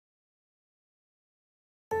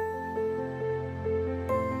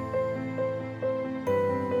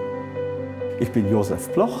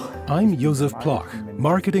I'm Josef Ploch,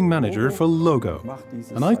 Marketing Manager for Logo,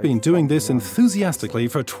 and I've been doing this enthusiastically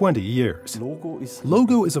for 20 years.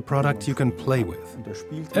 Logo is a product you can play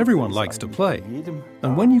with. Everyone likes to play,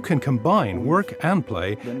 and when you can combine work and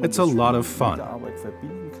play, it's a lot of fun.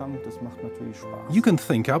 You can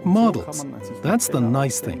think up models. That's the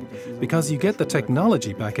nice thing, because you get the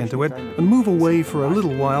technology back into it and move away for a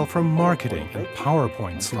little while from marketing and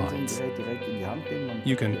PowerPoint slides.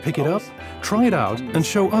 You can pick it up, try it out, and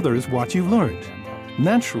show others what you've learned.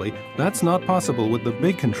 Naturally, that's not possible with the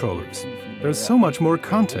big controllers. There's so much more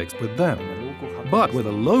context with them. But with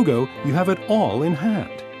a logo, you have it all in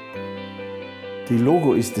hand.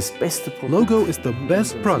 Logo is the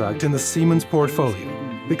best product in the Siemens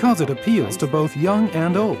portfolio because it appeals to both young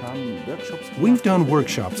and old. We've done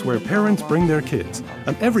workshops where parents bring their kids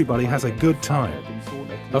and everybody has a good time.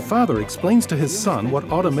 A father explains to his son what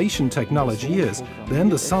automation technology is, then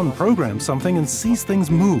the son programs something and sees things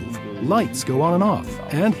move. Lights go on and off,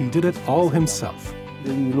 and he did it all himself.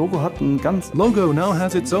 Logo now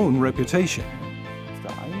has its own reputation.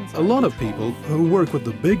 A lot of people who work with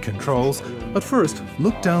the big controls at first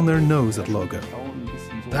look down their nose at Logo.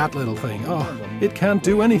 That little thing, it can't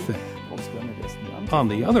do anything. On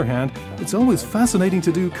the other hand, it's always fascinating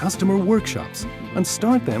to do customer workshops and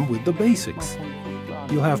start them with the basics.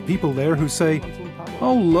 You'll have people there who say,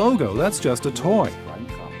 "Oh, Logo, that's just a toy."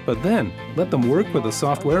 But then, let them work with the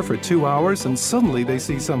software for 2 hours and suddenly they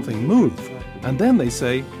see something move. And then they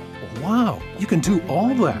say, "Wow, you can do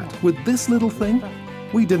all that with this little thing?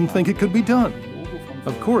 We didn't think it could be done."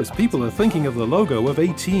 Of course, people are thinking of the Logo of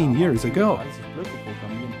 18 years ago.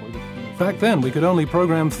 Back then, we could only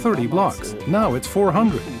program 30 blocks. Now it's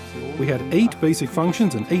 400. We had 8 basic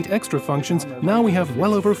functions and 8 extra functions. Now we have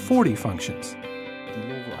well over 40 functions.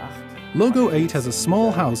 Logo 8 has a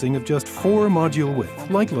small housing of just 4 module width,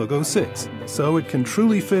 like Logo 6, so it can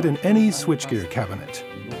truly fit in any switchgear cabinet.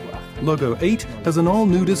 Logo 8 has an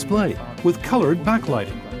all-new display with colored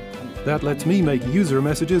backlighting. That lets me make user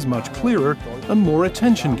messages much clearer and more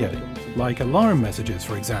attention-getting, like alarm messages,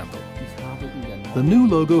 for example. The new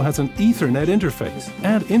Logo has an Ethernet interface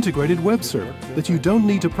and integrated web server that you don't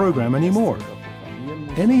need to program anymore.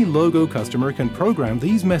 Any Logo customer can program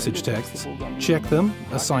these message texts, check them,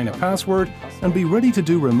 assign a password, and be ready to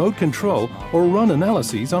do remote control or run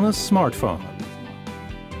analyses on a smartphone.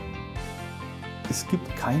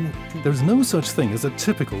 There's no such thing as a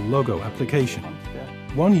typical Logo application.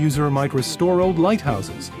 One user might restore old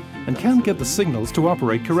lighthouses and can't get the signals to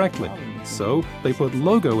operate correctly, so they put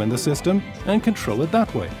Logo in the system and control it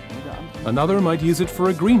that way. Another might use it for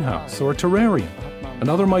a greenhouse or terrarium.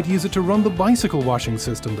 Another might use it to run the bicycle washing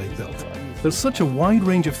system they built. There's such a wide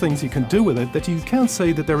range of things you can do with it that you can't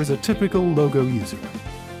say that there is a typical Logo user.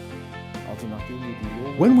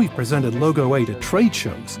 When we've presented Logo 8 at trade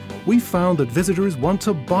shows, we've found that visitors want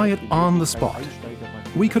to buy it on the spot.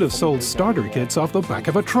 We could have sold starter kits off the back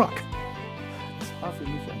of a truck.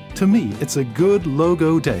 To me, it's a good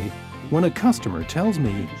Logo day when a customer tells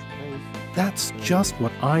me, "That's just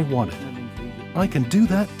what I wanted. I can do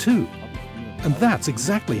that too." And that's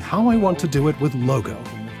exactly how I want to do it with Logo.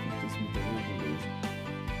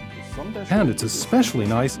 And it's especially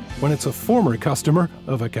nice when it's a former customer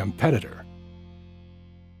of a competitor.